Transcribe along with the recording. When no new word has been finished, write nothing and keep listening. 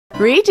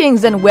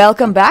Greetings and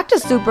welcome back to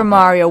Super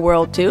Mario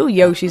World 2,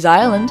 Yoshi's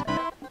Island.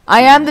 I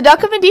am the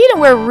Duck of Indeed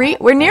and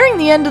we're nearing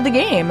the end of the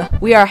game.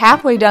 We are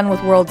halfway done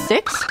with World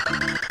 6.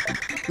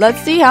 Let's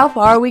see how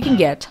far we can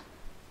get.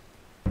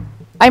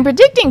 I'm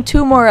predicting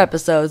 2 more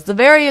episodes. The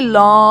very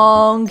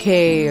long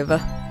cave.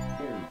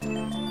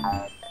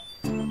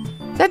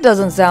 That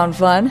doesn't sound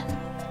fun.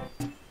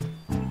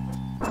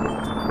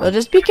 Well,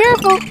 just be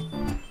careful.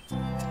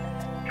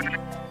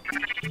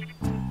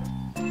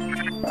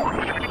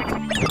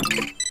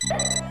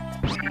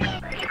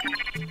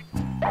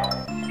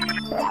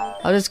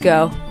 I'll just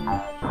go.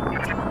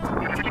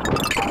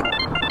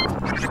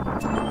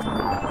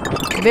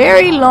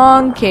 Very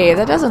long cave.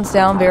 That doesn't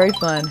sound very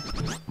fun.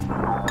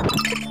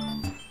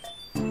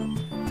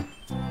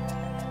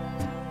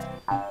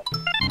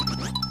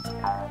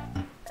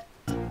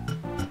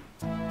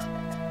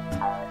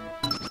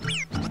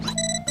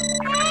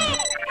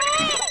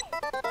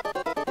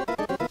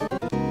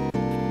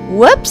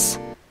 Whoops!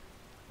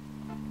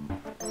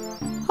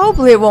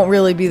 Hopefully it won't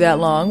really be that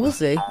long. We'll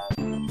see.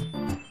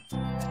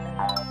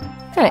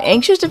 Kinda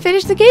anxious to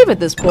finish the game at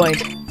this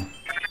point.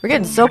 We're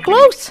getting so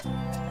close.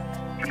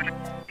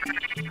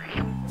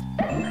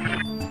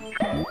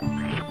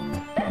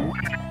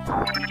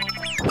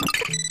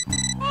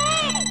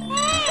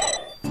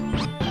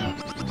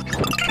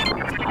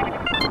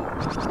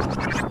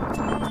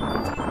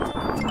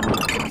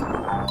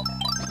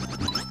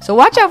 So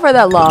watch out for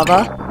that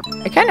lava.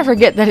 I kind of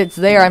forget that it's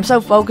there. I'm so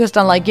focused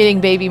on like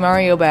getting Baby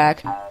Mario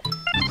back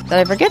that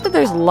I forget that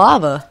there's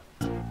lava.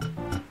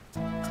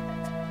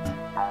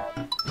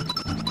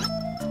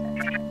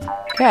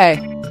 Okay.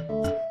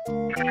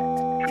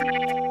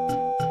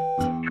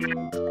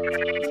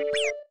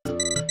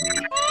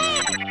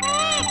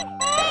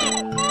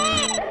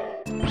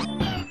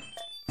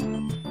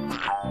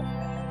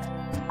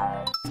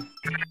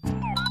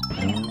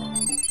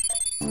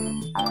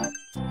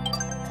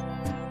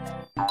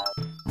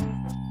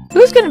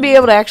 Who's going to be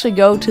able to actually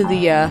go to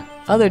the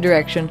other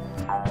direction?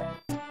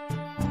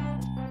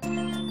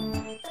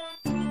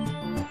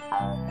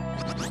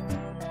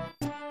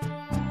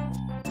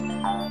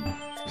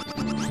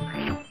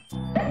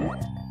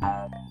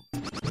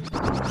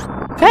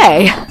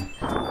 Okay.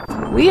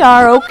 We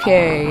are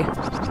okay.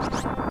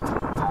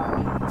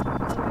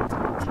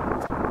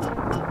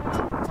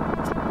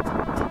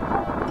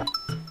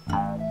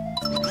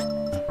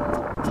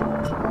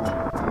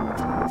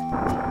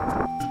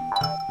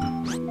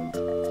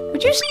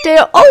 Would you stay?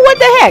 Oh, what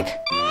the heck?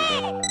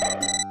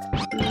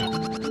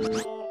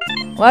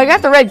 Well, I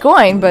got the red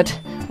coin, but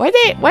why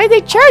are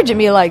they charging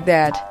me like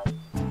that?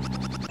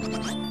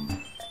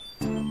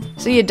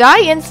 So you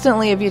die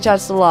instantly if you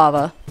touch the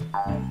lava.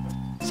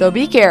 So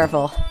be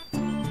careful.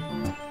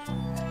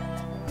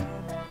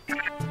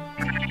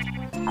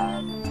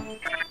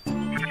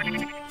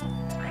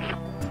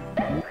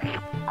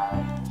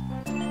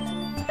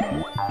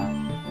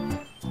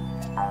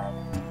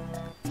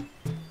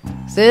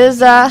 This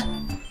is,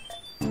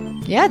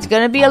 yeah, it's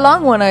gonna be a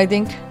long one, I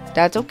think.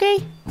 That's okay.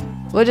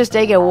 We'll just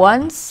take it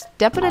one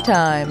step at a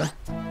time.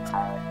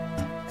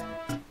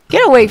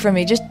 Get away from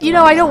me. Just, you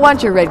know, I don't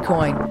want your red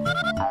coin.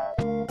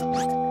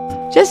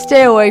 Just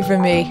stay away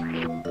from me.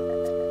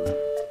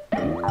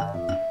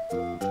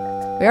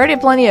 We already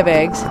have plenty of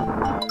eggs.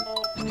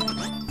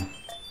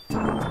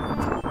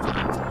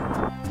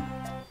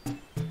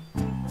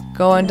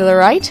 Going to the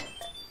right.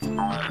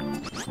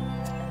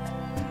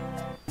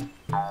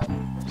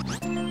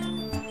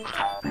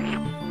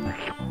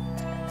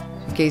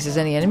 In case there's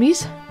any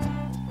enemies.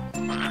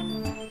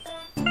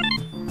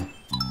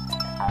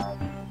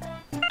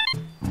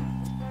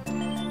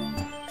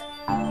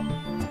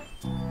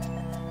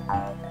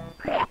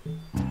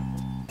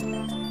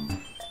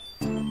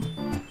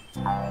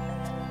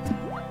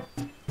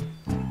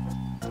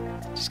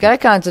 Just gotta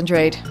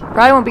concentrate.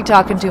 Probably won't be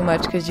talking too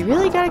much because you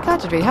really gotta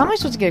concentrate. How am I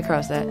supposed to get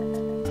across that?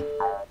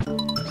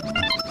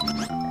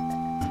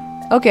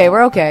 Okay,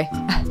 we're okay.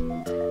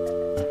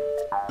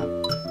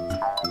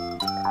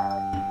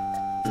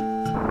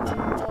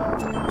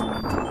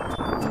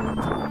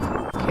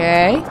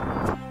 Okay.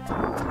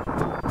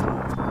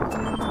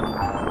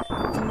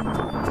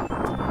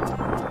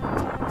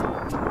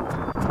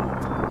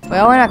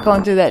 Well, we're not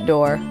going through that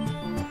door.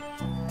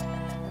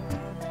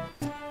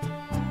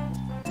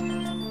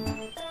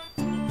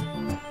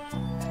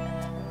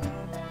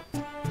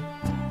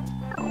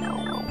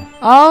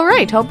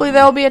 Alright, hopefully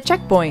there will be a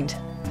checkpoint.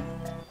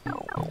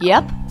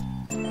 Yep.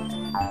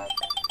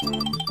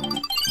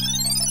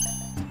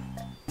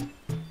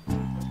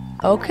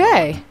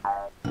 Okay.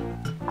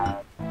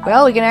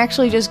 Well, we can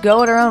actually just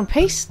go at our own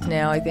pace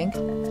now, I think.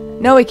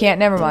 No, we can't.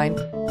 Never mind.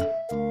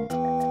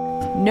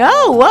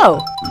 No!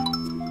 Whoa!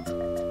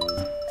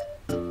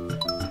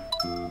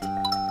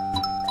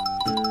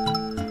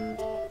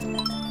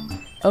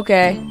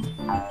 Okay.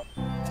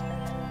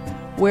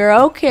 We're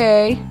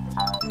okay.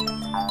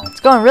 It's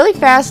going really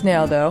fast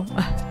now, though.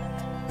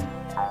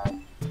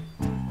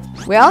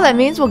 Well, that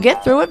means we'll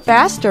get through it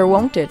faster,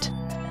 won't it?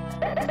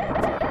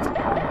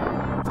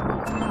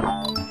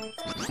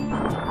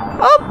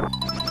 Oh!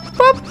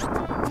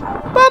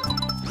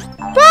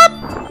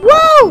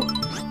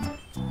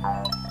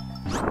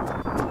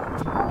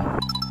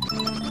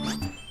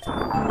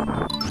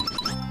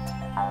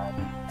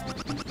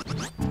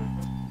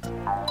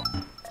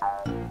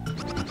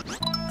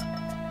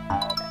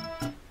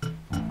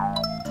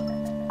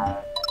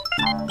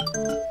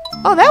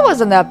 Oh, that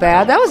wasn't that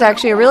bad. That was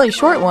actually a really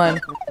short one.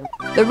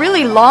 The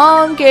really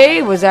long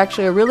cave was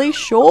actually a really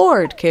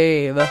short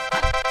cave. That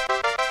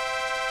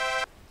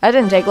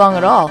didn't take long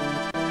at all.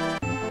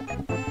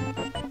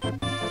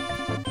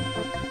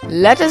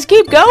 Let us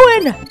keep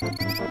going!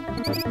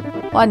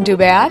 Wasn't too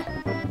bad.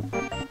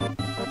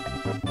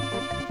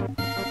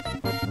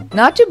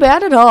 Not too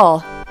bad at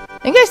all. I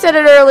think I said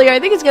it earlier. I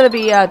think it's going to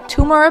be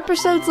 2 more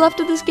episodes left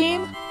of this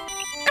game.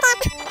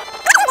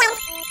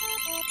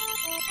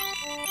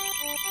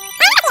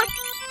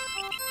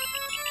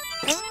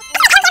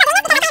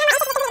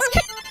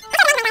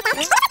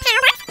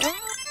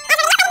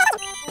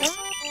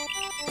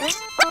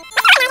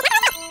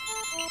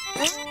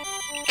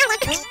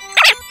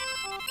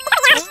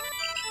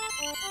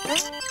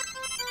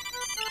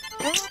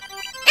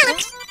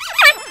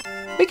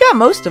 We got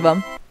most of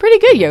them. Pretty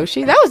good,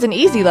 Yoshi. That was an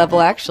easy level,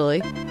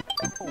 actually.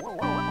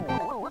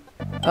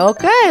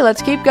 Okay,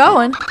 let's keep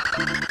going.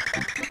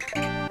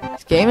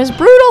 This game is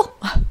brutal.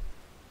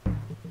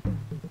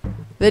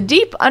 The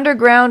deep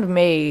underground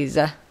maze.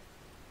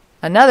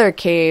 Another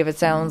cave, it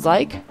sounds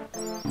like.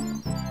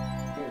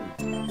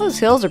 Those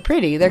hills are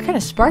pretty. They're kind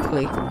of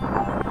sparkly.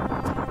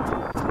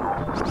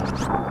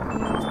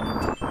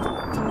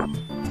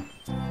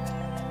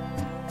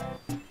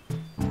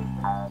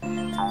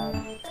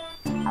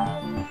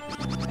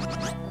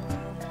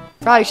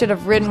 Probably should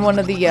have ridden one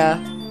of the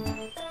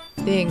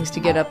things to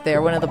get up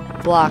there, one of the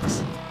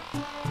blocks.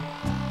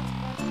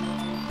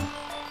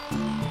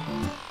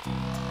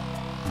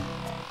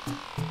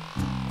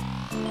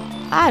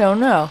 I don't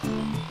know.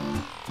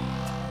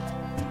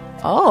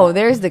 Oh,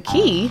 there's the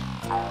key.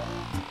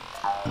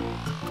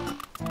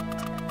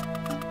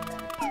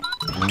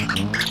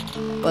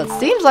 Well, it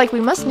seems like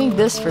we must need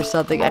this for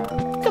something.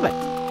 Come on.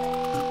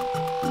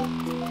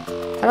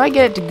 How do I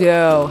get it to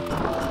go?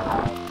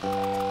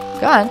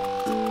 Go on.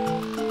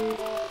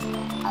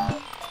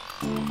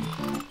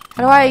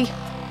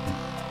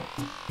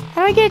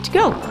 How do I get it to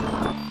go?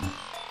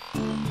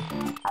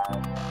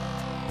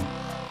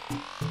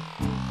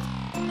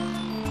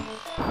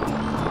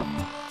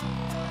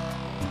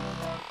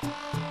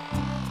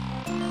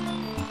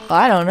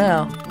 I don't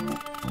know.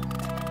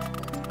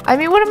 I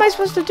mean, what am I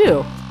supposed to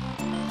do?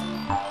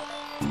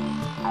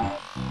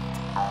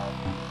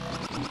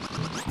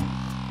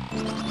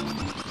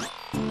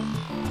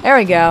 There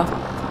we go.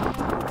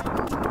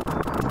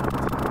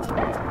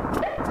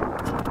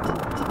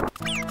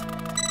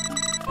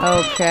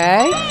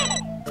 Okay.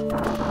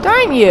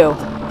 Darn you!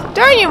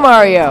 Darn you,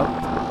 Mario!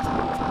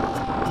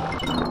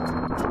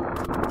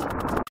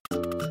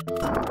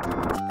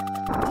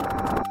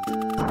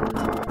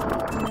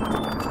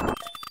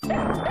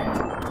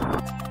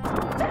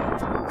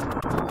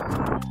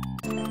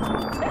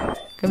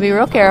 Gotta be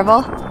real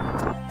careful.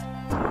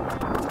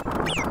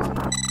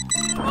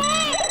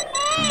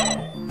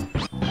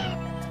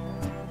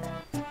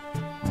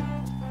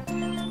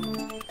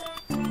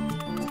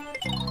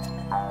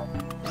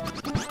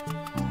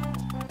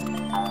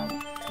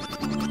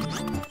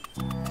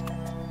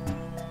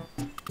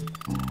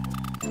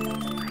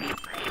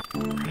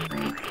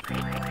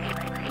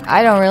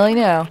 I don't really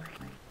know.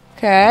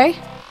 Okay.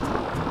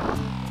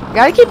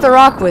 Gotta keep the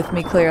rock with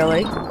me,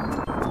 clearly.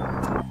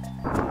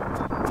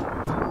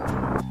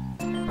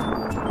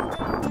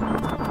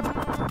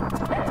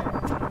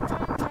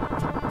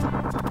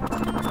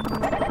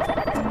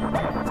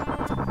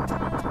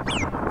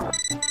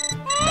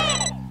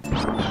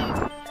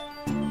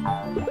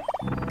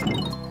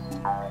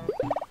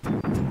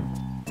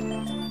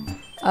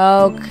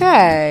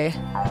 Okay.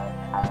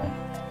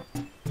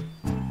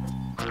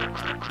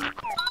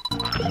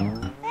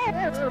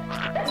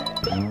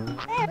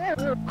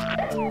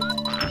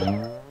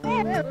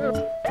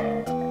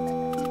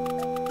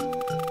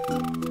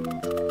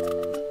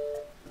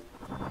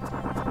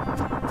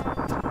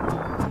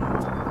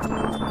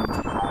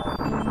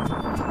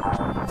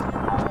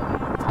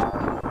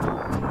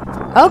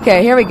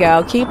 Okay, here we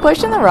go. Keep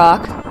pushing the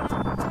rock.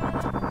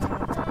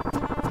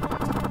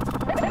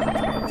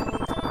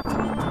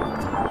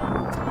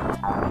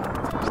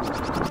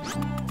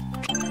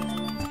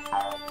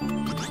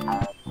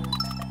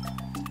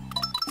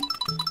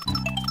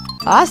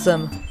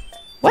 Awesome.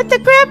 What the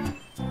crap?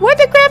 What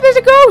the crap is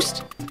a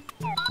ghost?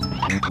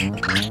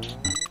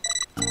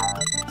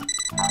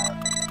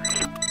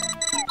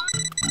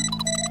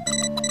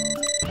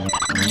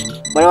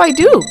 What do I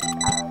do?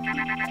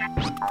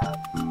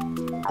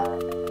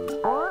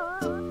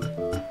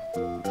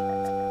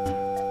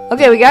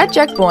 Okay, we got a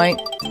checkpoint.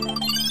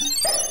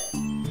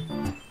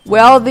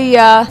 Well,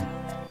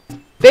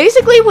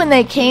 basically when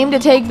they came to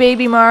take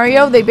Baby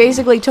Mario, they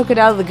basically took it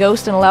out of the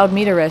ghost and allowed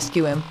me to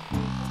rescue him.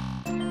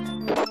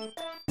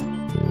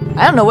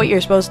 I don't know what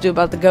you're supposed to do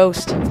about the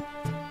ghost.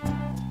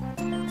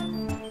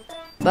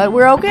 But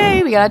we're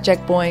okay, we got a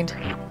checkpoint.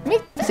 Let me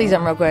see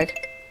something real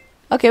quick.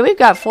 Okay, we've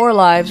got 4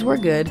 lives, we're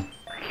good.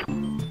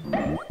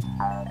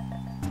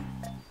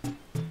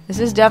 This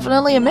is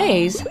definitely a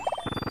maze.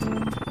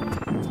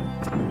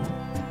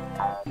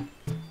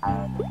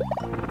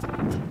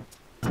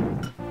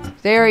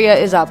 This area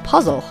is a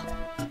puzzle.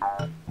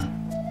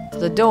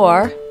 the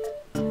door.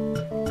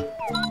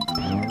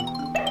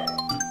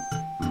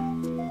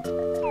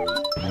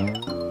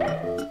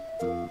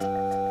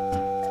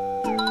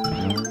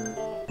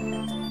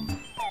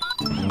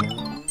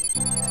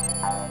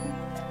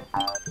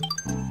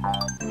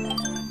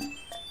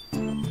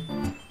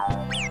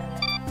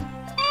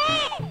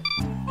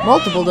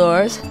 Multiple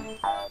doors.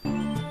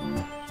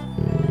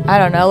 I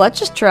don't know, let's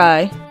just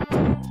try.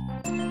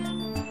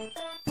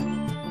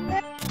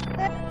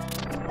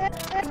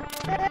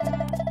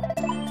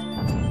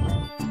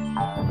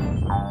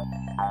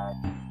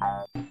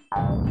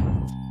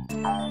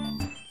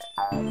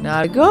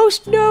 Not a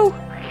ghost, no!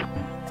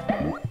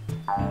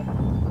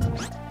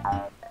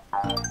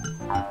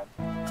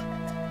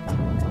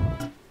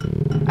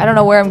 I don't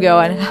know where I'm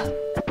going.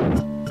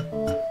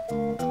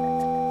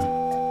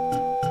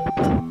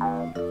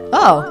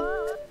 Oh.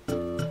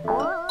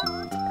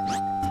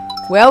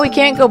 Well, we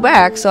can't go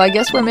back, so I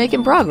guess we're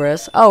making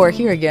progress. Oh, we're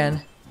here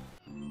again.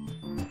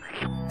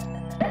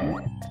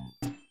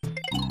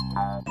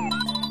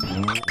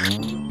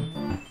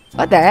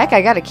 What the heck?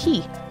 I got a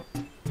key.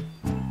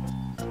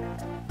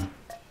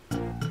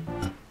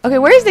 Okay,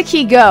 where's the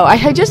key go?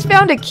 I just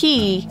found a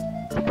key.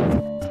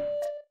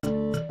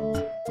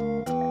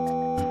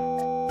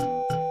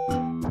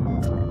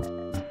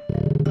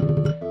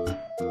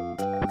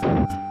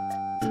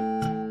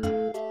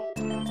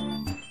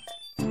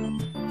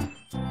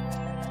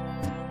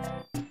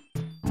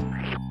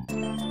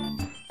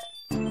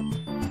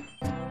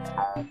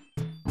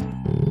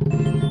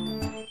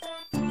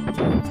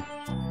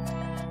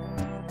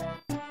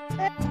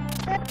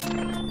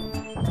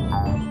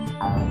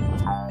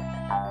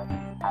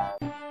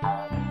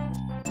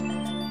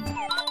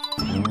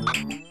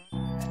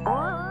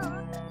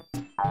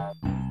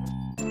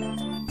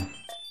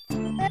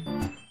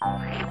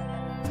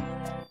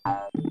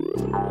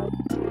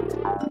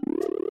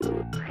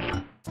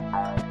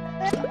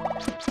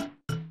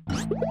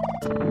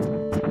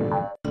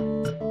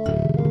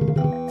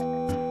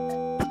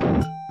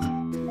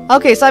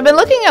 Okay, so I've been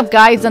looking up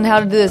guides on how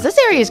to do this. This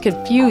area is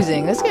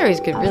confusing. This area is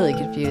really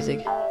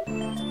confusing.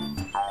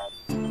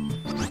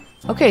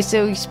 Okay,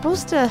 so you're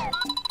supposed to...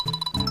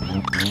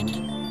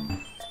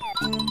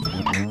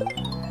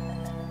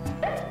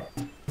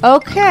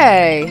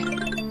 Okay.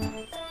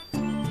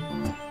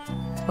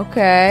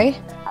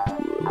 Okay.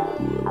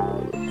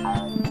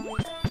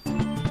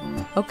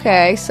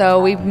 Okay, so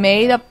we've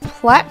made a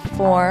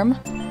platform.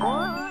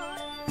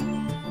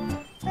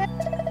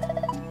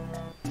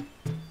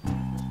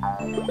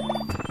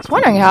 I was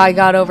wondering how I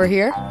got over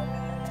here.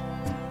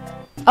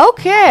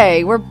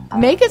 Okay, we're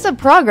making some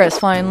progress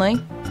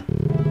finally.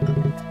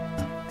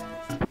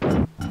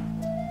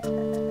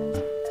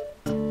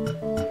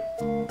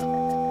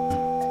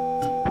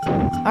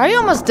 Are you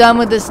almost done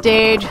with this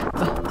stage?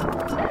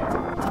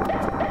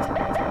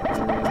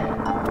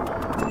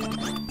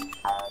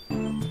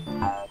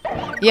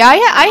 Yeah,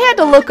 I had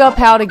to look up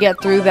how to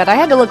get through that. I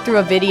had to look through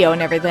a video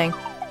and everything.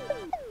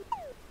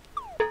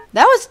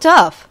 That was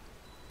tough.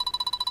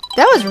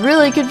 That was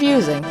really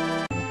confusing.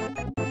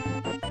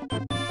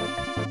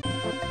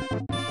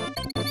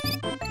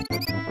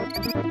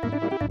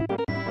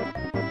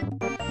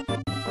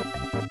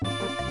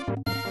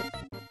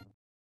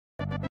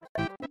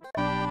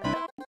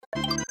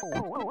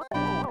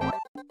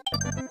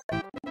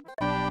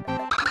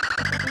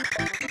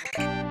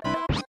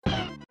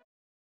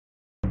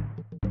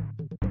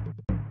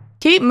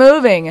 Keep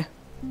moving.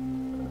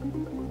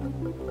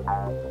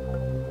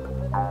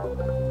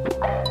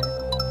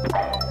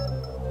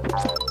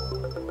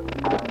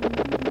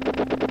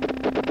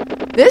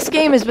 This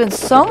game has been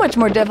so much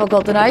more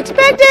difficult than I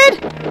expected!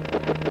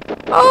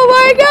 Oh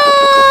my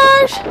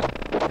gosh!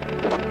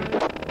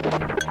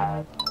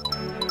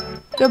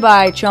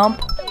 Goodbye,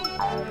 Chomp.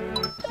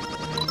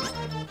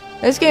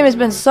 This game has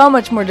been so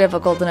much more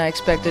difficult than I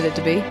expected it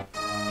to be.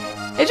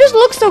 It just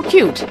looks so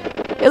cute.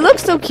 It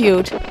looks so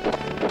cute.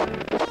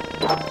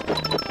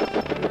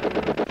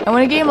 And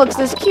when a game looks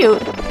this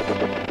cute,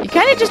 you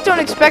kind of just don't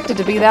expect it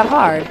to be that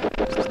hard.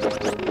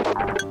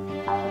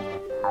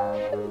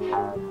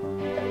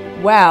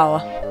 Wow.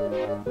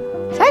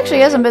 This actually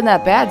hasn't been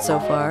that bad so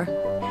far.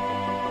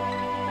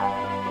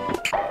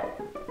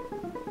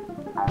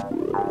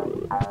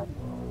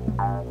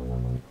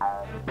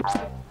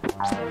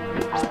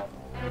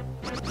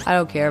 I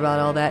don't care about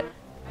all that.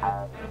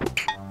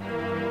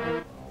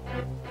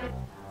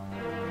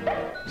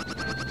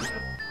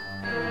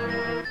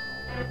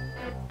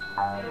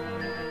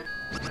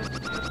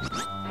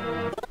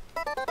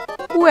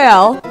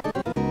 Well,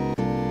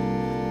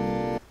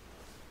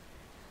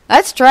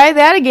 let's try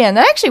that again.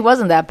 That actually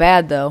wasn't that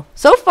bad, though.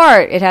 So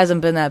far, it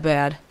hasn't been that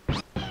bad.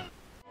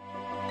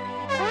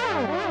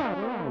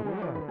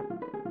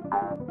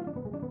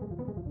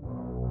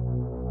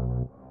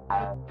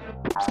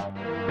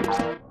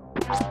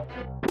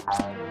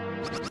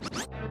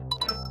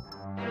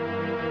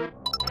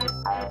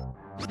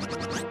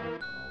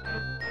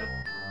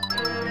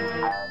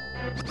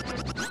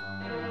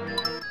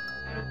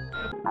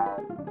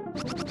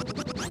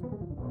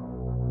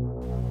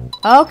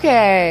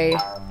 Okay.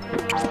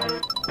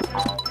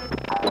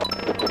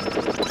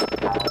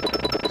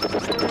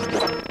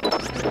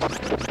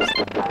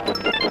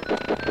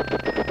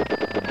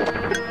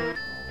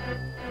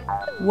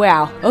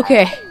 Wow,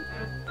 okay.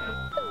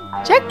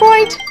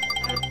 Checkpoint!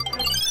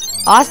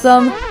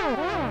 Awesome.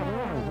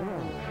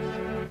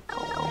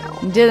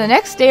 To the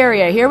next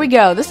area. Here we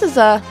go. This one's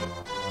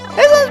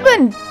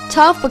been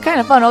tough but kind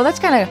of fun. Oh, it's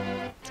kind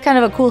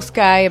of a cool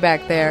sky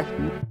back there.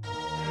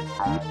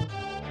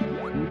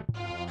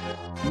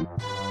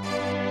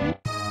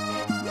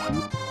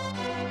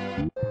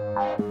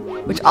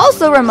 Which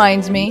also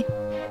reminds me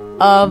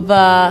of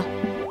that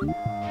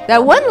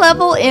one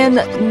level in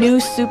New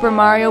Super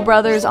Mario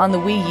Brothers on the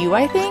Wii U,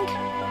 I think.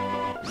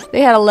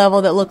 They had a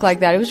level that looked like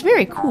that. It was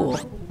very cool.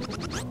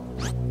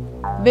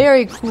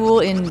 Very cool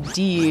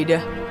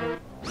indeed.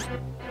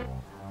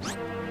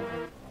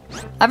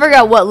 I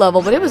forgot what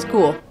level, but it was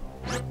cool.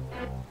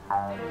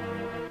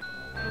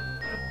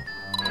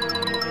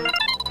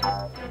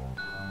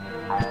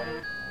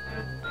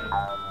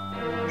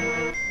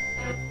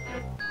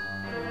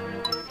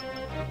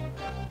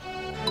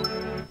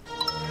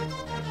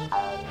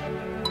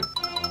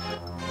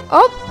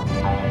 Oh!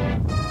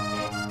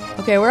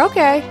 Okay, we're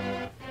okay.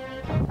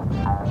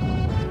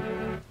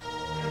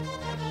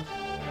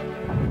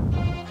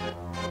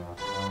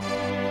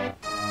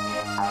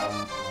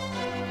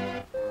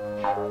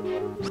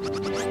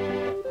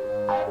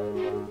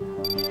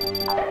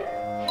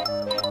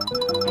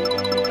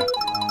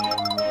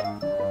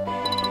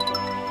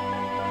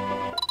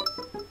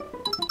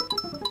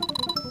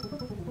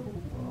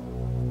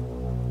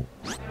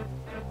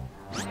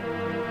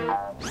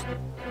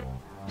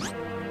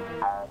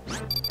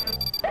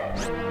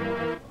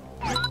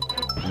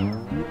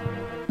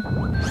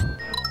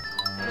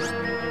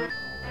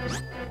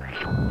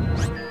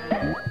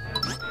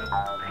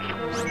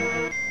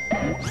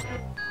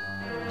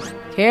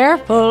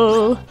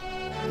 Careful!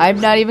 I'm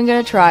not even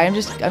gonna try. I'm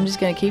just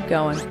gonna keep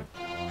going.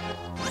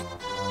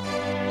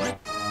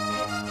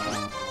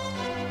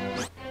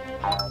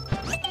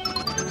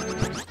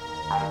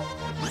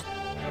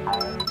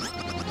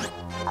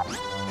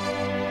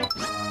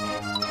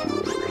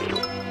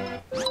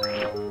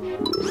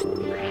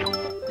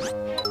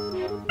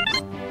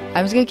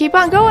 I'm just gonna keep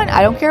on going.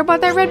 I don't care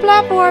about that red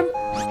platform.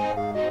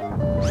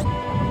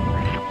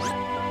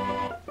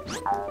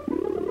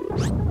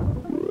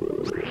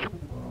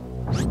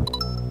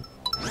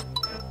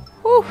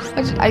 Whew,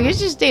 I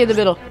just stay in the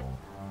middle.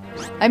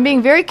 I'm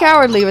being very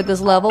cowardly with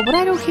this level, but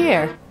I don't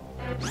care.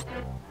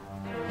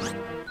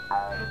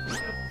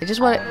 I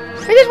just want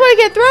to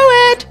get through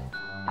it.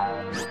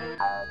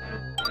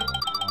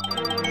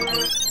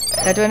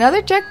 Got to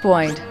another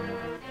checkpoint.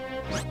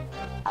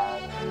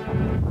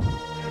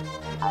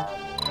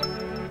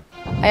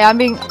 I'm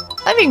being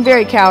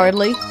very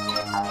cowardly.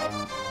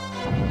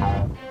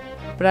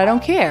 But I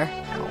don't care.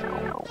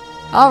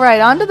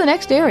 Alright, on to the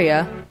next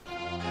area.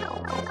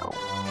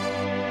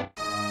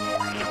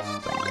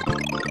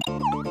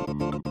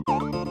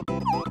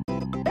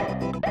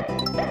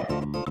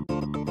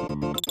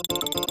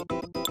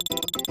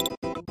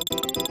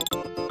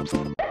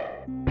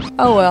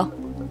 Oh well.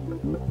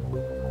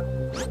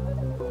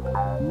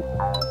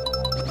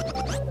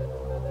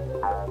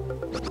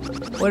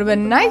 Would have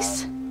been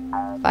nice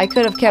if I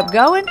could have kept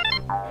going,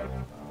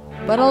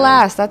 but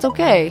alas, that's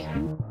okay.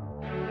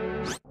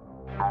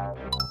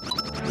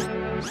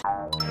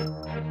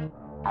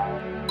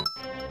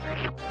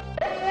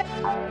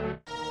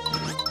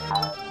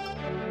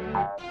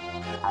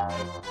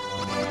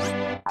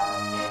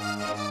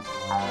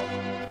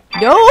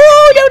 No!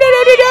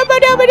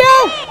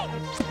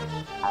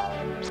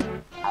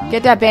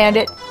 Get that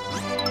bandit.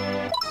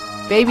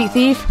 Baby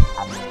thief.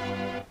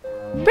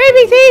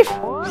 Baby thief!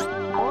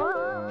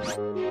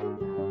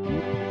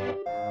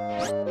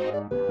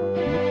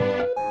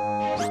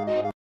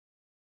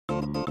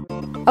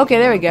 Okay,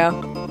 there we go.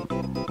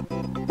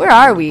 Where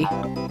are we?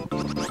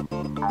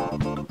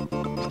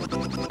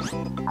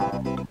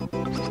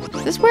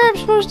 Is this where I'm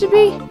supposed to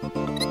be?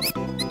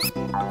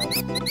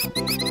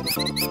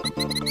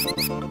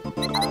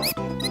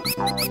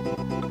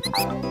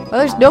 Well,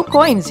 there's no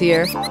coins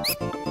here.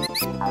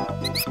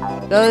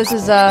 So this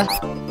is,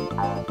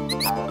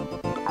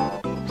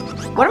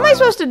 what am I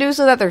supposed to do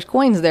so that there's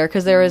coins there?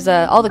 Because there is,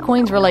 all the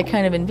coins were, like,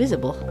 kind of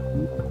invisible.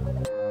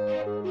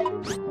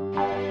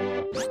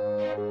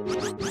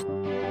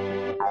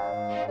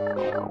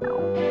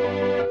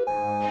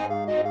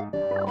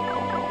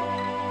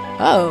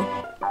 Oh.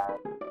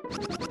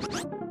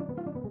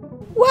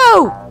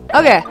 Whoa!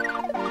 Okay.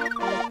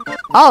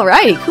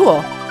 Alrighty,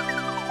 cool.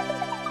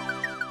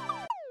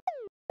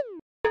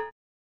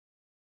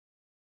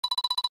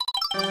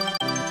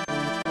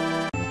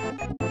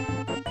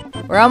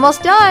 We're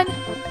almost done.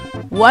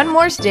 One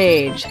more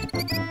stage.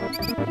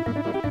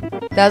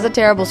 That was a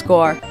terrible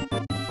score.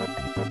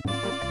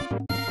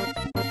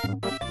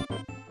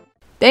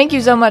 Thank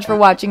you so much for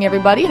watching,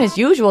 everybody, and as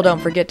usual,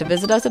 don't forget to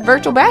visit us at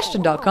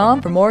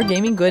virtualbastion.com for more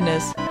gaming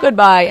goodness.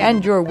 Goodbye,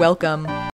 and you're welcome.